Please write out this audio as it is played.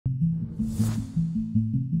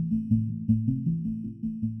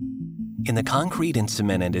In the concrete and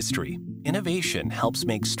cement industry, innovation helps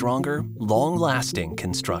make stronger, long-lasting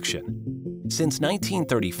construction. Since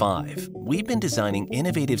 1935, we've been designing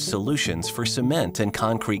innovative solutions for cement and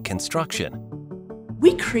concrete construction.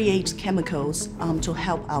 We create chemicals to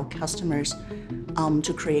help our customers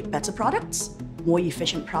to create better products, more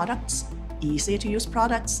efficient products, easier to use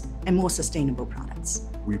products, and more sustainable products.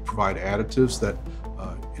 We provide additives that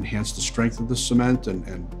enhance the strength of the cement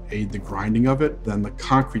and aid the grinding of it. Then the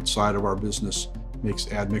concrete side of our business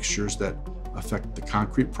makes admixtures that affect the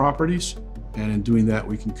concrete properties. And in doing that,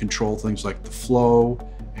 we can control things like the flow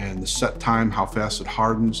and the set time, how fast it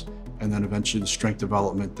hardens, and then eventually the strength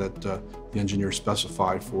development that the engineers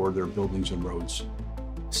specify for their buildings and roads.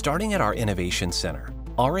 Starting at our Innovation Center,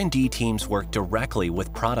 R&D teams work directly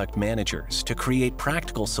with product managers to create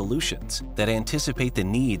practical solutions that anticipate the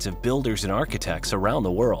needs of builders and architects around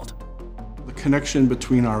the world. The connection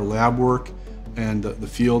between our lab work and the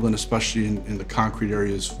field, and especially in the concrete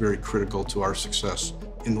area, is very critical to our success.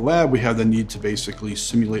 In the lab, we have the need to basically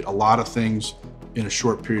simulate a lot of things in a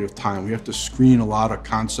short period of time. We have to screen a lot of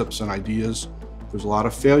concepts and ideas. There's a lot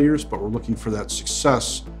of failures, but we're looking for that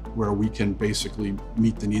success where we can basically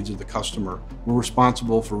meet the needs of the customer. We're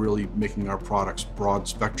responsible for really making our products broad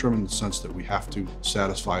spectrum in the sense that we have to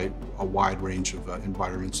satisfy a wide range of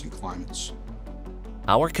environments and climates.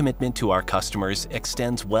 Our commitment to our customers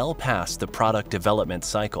extends well past the product development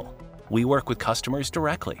cycle. We work with customers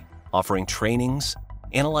directly, offering trainings,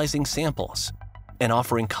 analyzing samples, and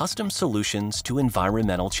offering custom solutions to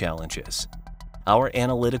environmental challenges. Our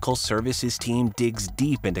analytical services team digs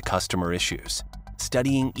deep into customer issues,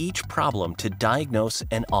 studying each problem to diagnose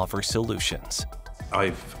and offer solutions.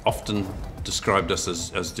 I've often described us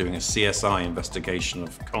as doing a CSI investigation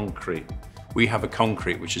of concrete. We have a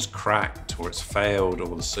concrete which is cracked, or it's failed,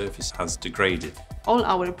 or the surface has degraded. All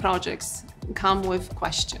our projects come with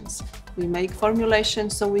questions. We make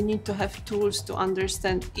formulations, so we need to have tools to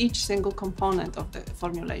understand each single component of the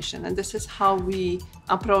formulation. And this is how we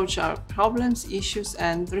approach our problems, issues,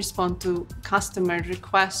 and respond to customer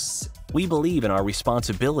requests. We believe in our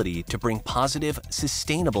responsibility to bring positive,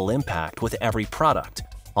 sustainable impact with every product,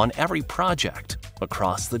 on every project,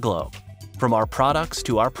 across the globe. From our products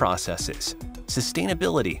to our processes,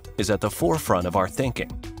 sustainability is at the forefront of our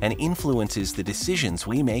thinking and influences the decisions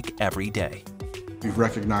we make every day. We've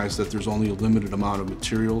recognized that there's only a limited amount of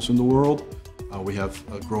materials in the world. We have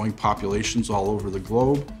growing populations all over the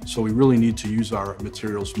globe, so we really need to use our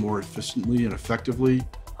materials more efficiently and effectively.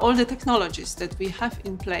 All the technologies that we have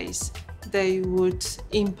in place, they would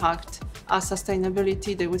impact our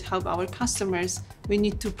sustainability, they would help our customers. We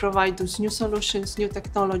need to provide those new solutions, new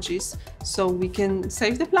technologies, so we can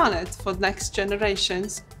save the planet for next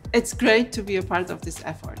generations. It's great to be a part of this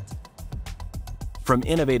effort. From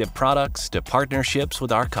innovative products to partnerships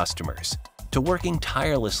with our customers, to working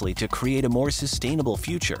tirelessly to create a more sustainable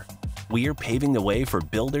future, we are paving the way for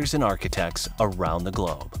builders and architects around the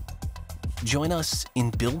globe. Join us in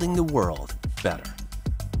building the world better.